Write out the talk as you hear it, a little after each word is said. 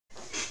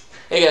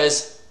Hey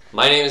guys,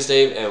 my name is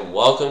Dave and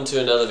welcome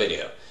to another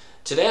video.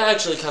 Today I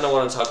actually kind of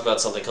want to talk about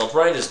something called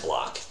writer's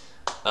block.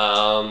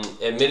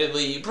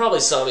 Admittedly, you probably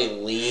saw me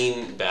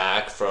lean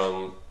back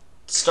from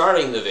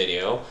starting the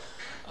video.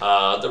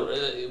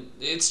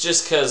 It's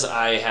just because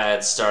I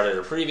had started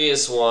a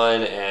previous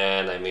one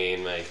and I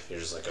mean my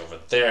computer's like over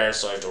there,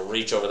 so I have to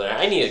reach over there.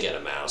 I need to get a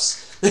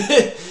mouse.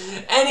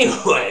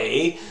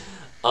 Anyway,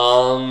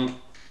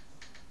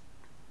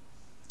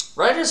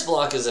 writer's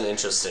block is an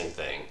interesting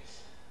thing.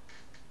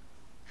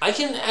 I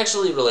can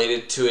actually relate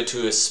it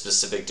to a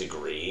specific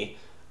degree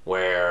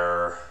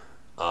where,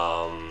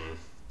 how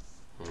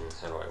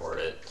do I word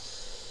it?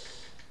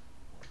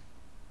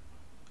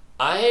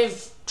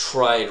 I've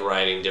tried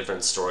writing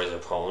different stories or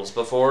poems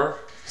before.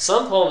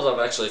 Some poems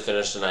I've actually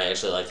finished and I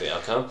actually like the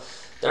outcome.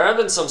 There have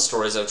been some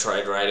stories I've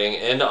tried writing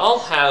and I'll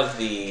have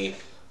the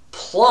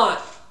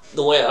plot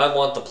the way I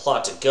want the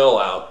plot to go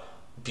out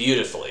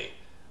beautifully.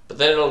 But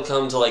then it'll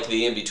come to like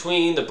the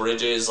in-between, the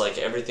bridges, like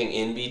everything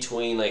in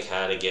between, like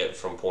how to get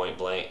from point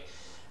blank.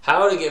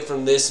 How to get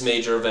from this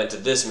major event to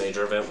this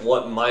major event,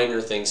 what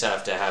minor things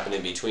have to happen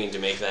in between to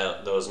make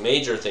those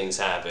major things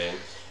happen,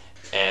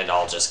 and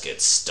I'll just get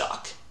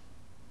stuck.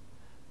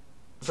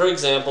 For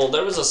example,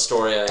 there was a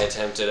story I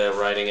attempted at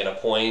writing at a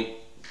point.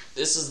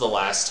 This is the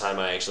last time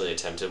I actually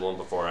attempted one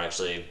before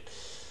actually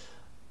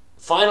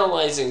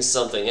finalizing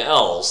something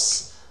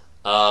else,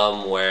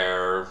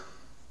 where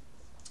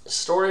the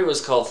story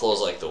was called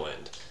Flows Like the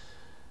Wind.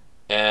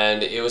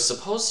 And it was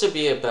supposed to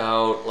be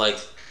about, like,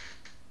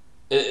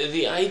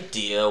 the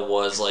idea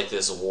was like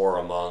this war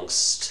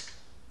amongst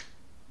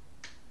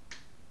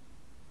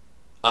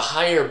a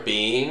higher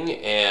being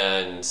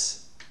and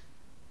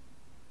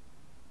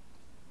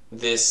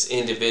this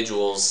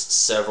individual's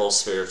several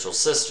spiritual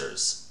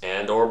sisters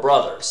and or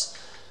brothers.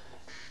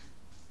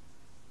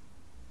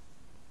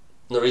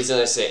 The reason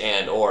I say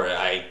and or,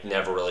 I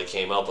never really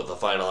came up with a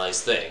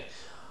finalized thing.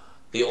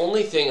 The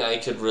only thing I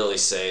could really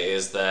say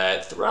is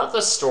that throughout the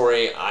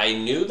story, I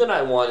knew that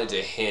I wanted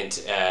to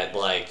hint at,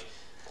 like,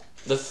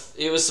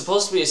 it was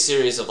supposed to be a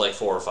series of, like,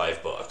 4 or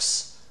 5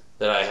 books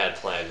that I had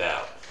planned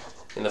out.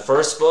 In the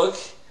first book,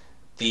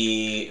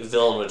 the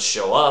villain would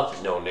show up,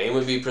 no name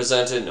would be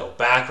presented, no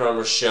background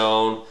was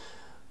shown,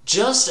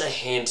 just a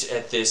hint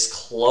at this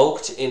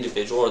cloaked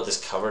individual, or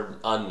this covered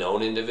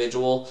unknown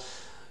individual,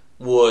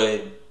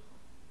 would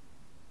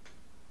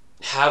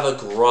have a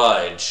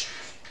grudge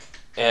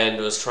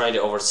and was trying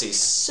to oversee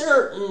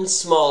certain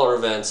smaller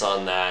events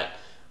on that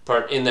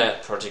part in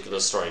that particular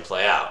story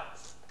play out,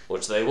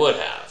 which they would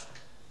have.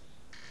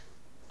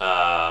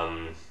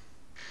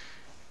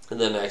 And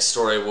the next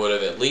story would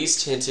have at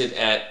least hinted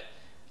at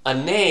a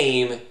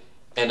name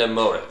and a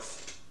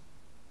motive.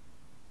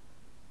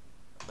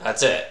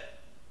 That's it.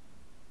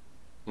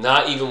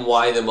 Not even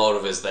why the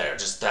motive is there,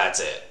 just that's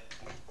it.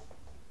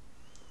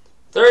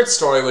 Third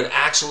story would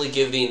actually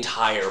give the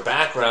entire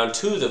background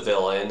to the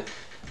villain,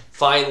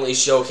 finally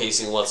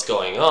showcasing what's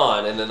going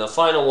on, and then the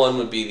final one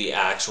would be the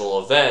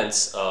actual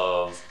events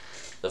of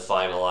the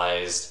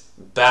finalized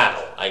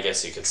battle, I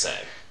guess you could say.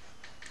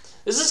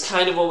 This is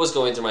kind of what was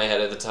going through my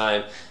head at the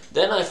time.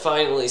 Then I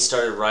finally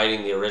started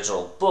writing the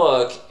original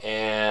book,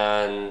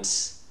 and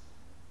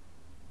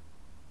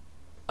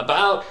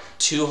about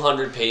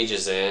 200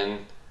 pages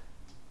in,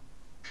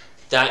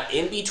 that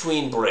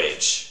in-between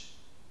bridge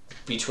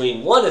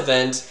between one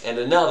event and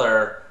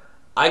another,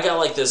 I got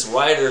like this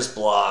writer's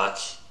block.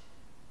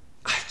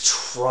 I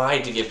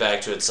tried to get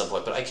back to it at some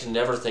point, but I could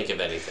never think of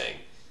anything.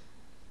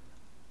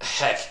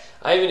 Heck,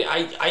 I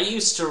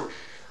used to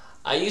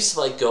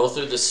like go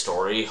through the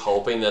story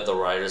hoping that the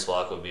writer's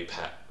block would be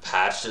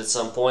patched at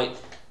some point.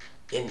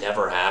 It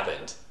never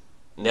happened.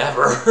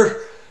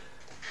 Never.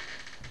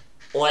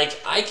 Like,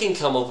 I can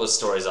come up with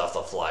stories off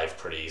the fly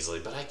pretty easily,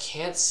 but I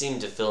can't seem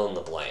to fill in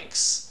the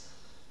blanks.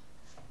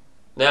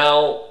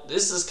 Now,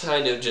 this is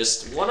kind of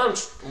just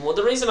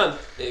the reason I'm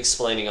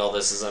explaining all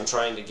this is I'm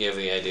trying to give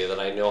the idea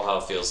that I know how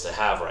it feels to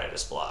have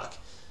writer's block.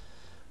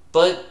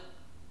 But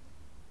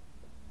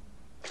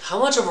how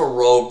much of a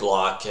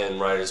roadblock can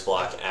writer's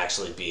block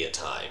actually be at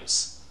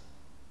times?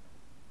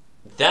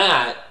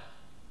 That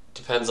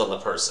depends on the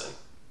person.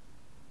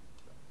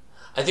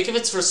 I think if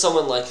it's for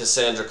someone like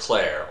Cassandra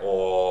Clare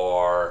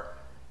or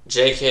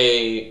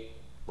J.K.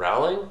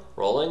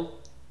 Rowling?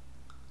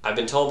 I've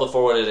been told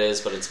before what it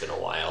is, but it's been a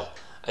while.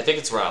 I think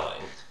it's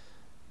Rowling.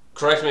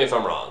 Correct me if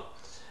I'm wrong.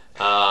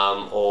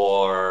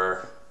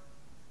 Or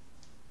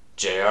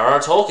J.R.R.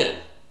 Tolkien,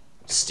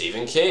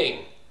 Stephen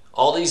King,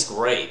 all these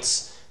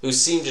greats who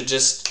seem to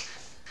just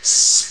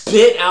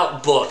spit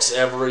out books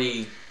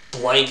every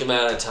blank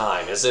amount of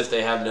time as if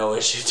they have no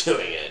issue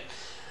doing it.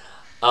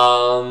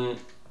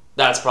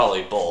 That's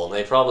probably bull, and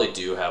they probably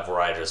do have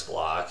writer's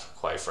block,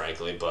 quite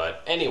frankly,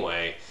 but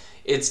anyway,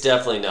 it's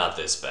definitely not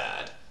this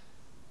bad.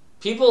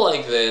 People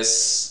like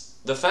this,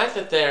 the fact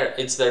that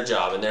it's their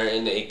job and they're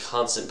in a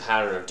constant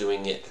pattern of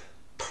doing it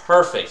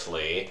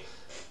perfectly,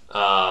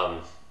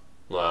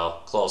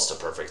 well, close to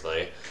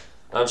perfectly.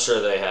 I'm sure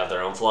they have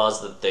their own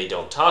flaws that they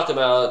don't talk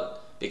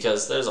about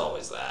because there's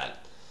always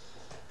that.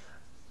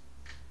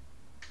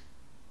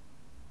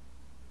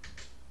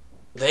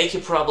 they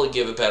could probably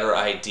give a better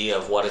idea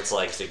of what it's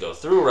like to go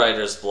through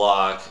writer's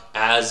block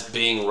as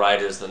being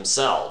writers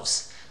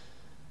themselves.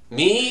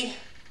 Me,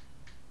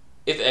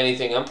 if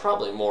anything, I'm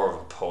probably more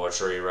of a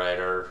poetry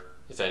writer,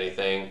 if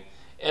anything,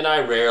 and I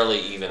rarely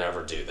even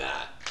ever do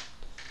that.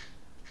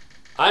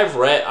 I've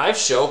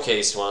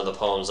showcased one of the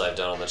poems I've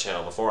done on the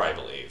channel before, I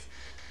believe.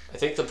 I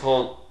think the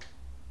poem,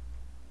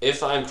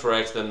 if I'm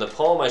correct, then the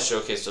poem I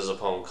showcased was a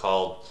poem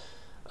called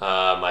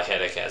My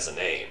Headache Has a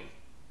Name.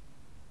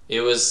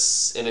 It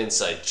was an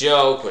inside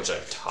joke, which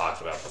I've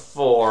talked about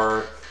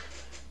before,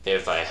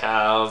 if I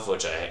have,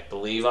 which I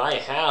believe I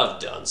have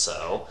done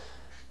so,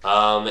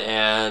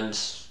 and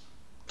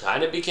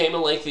kind of became a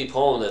lengthy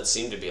poem that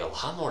seemed to be a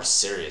lot more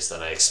serious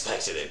than I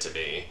expected it to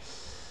be.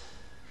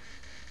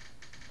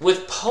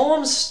 With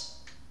poems,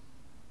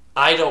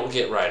 I don't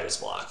get writer's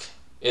block.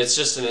 It's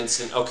just an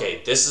instant,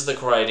 okay, this is the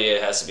core idea,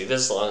 it has to be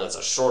this long, it's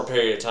a short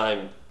period of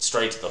time,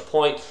 straight to the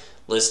point,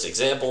 list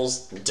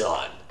examples,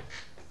 done.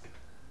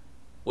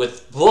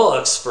 With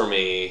books, for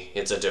me,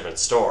 it's a different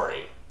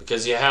story.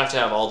 Because you have to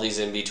have all these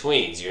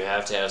in-betweens. You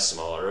have to have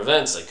smaller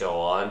events that go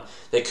on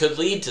that could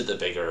lead to the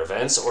bigger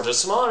events, or to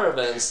smaller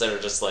events that are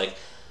just like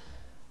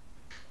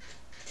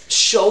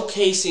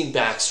showcasing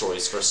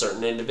backstories for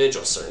certain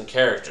individuals, certain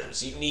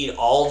characters. You need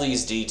all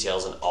these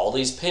details and all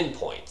these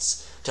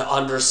pinpoints to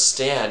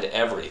understand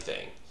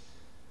everything.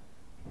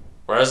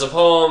 Whereas a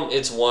poem,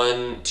 it's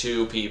 1,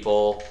 2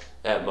 people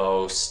at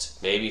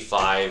most, maybe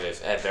 5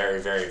 if at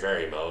very, very,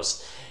 very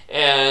most.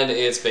 And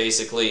it's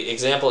basically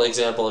example,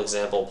 example,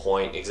 example,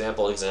 point,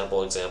 example,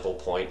 example, example,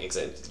 point,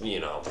 you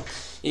know.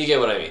 You get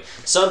what I mean.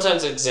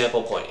 Sometimes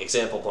example, point,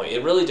 example, point.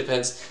 It really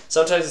depends.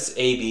 Sometimes it's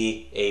A,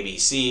 B, A, B,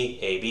 C,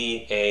 A,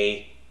 B,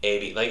 A,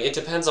 B. Like, it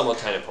depends on what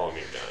kind of poem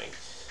you're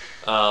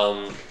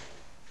doing.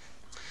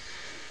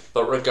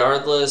 But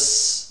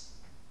regardless,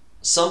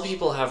 some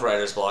people have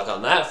writer's block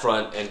on that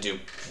front and do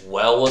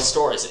well with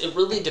stories. It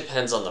really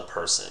depends on the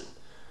person.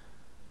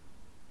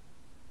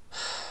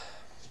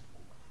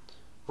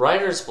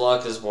 Writer's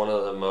block is one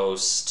of the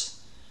most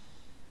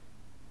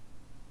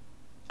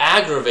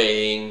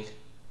aggravating,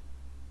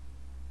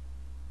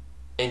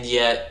 and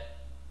yet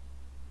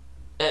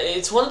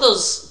it's one of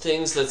those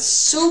things that's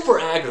super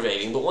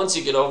aggravating, but once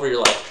you get over it, you're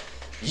like,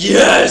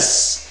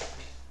 yes!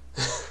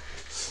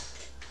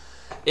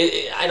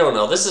 I don't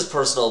know. This is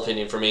personal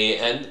opinion for me,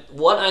 and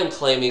what I'm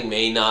claiming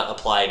may not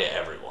apply to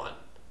everyone.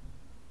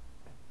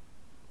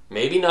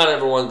 Maybe not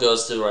everyone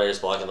goes through writer's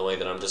block in the way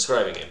that I'm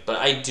describing it, but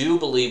I do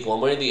believe one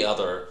way or the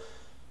other,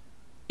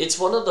 it's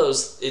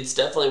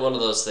definitely one of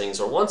those things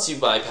where once you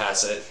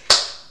bypass it,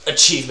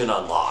 achievement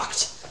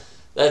unlocked.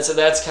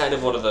 That's kind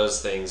of one of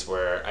those things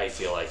where I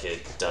feel like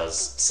it does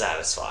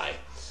satisfy.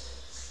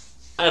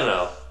 I don't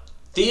know.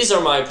 These are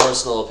my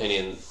personal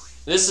opinion.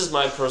 This is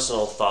my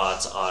personal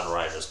thoughts on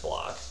writer's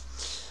block.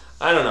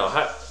 I don't know.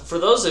 For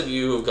those of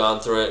you who've gone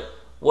through it,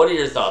 what are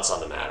your thoughts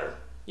on the matter?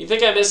 You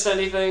think I missed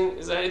anything?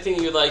 Is there anything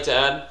you'd like to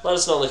add? Let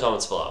us know in the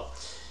comments below.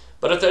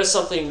 But if there's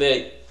something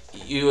that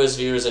you as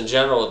viewers in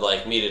general would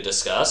like me to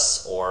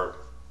discuss, or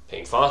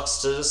Pink Fox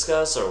to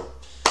discuss, or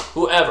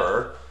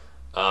whoever,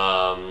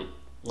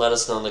 let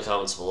us know in the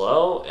comments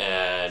below,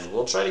 and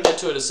we'll try to get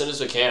to it as soon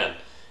as we can.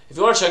 If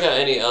you want to check out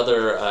any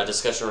other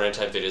discussion rant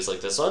type videos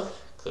like this one,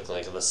 click the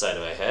link on the side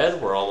of my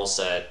head. We're almost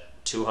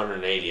at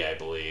 280, I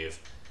believe.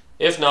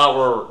 If not,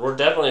 we're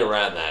definitely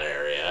around that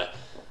area.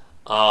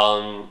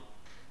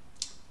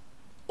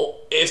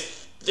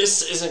 If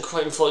this isn't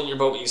quite floating your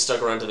boat, but you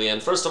stuck around to the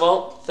end, first of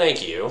all,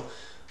 thank you.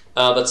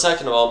 But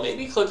second of all,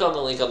 maybe click on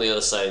the link on the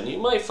other side, and you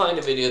might find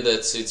a video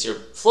that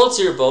floats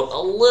your boat a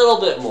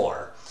little bit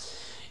more.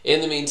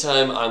 In the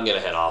meantime, I'm going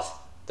to head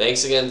off.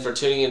 Thanks again for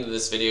tuning into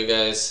this video,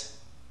 guys,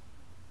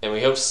 and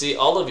we hope to see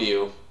all of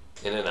you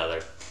in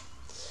another.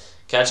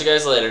 Catch you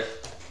guys later.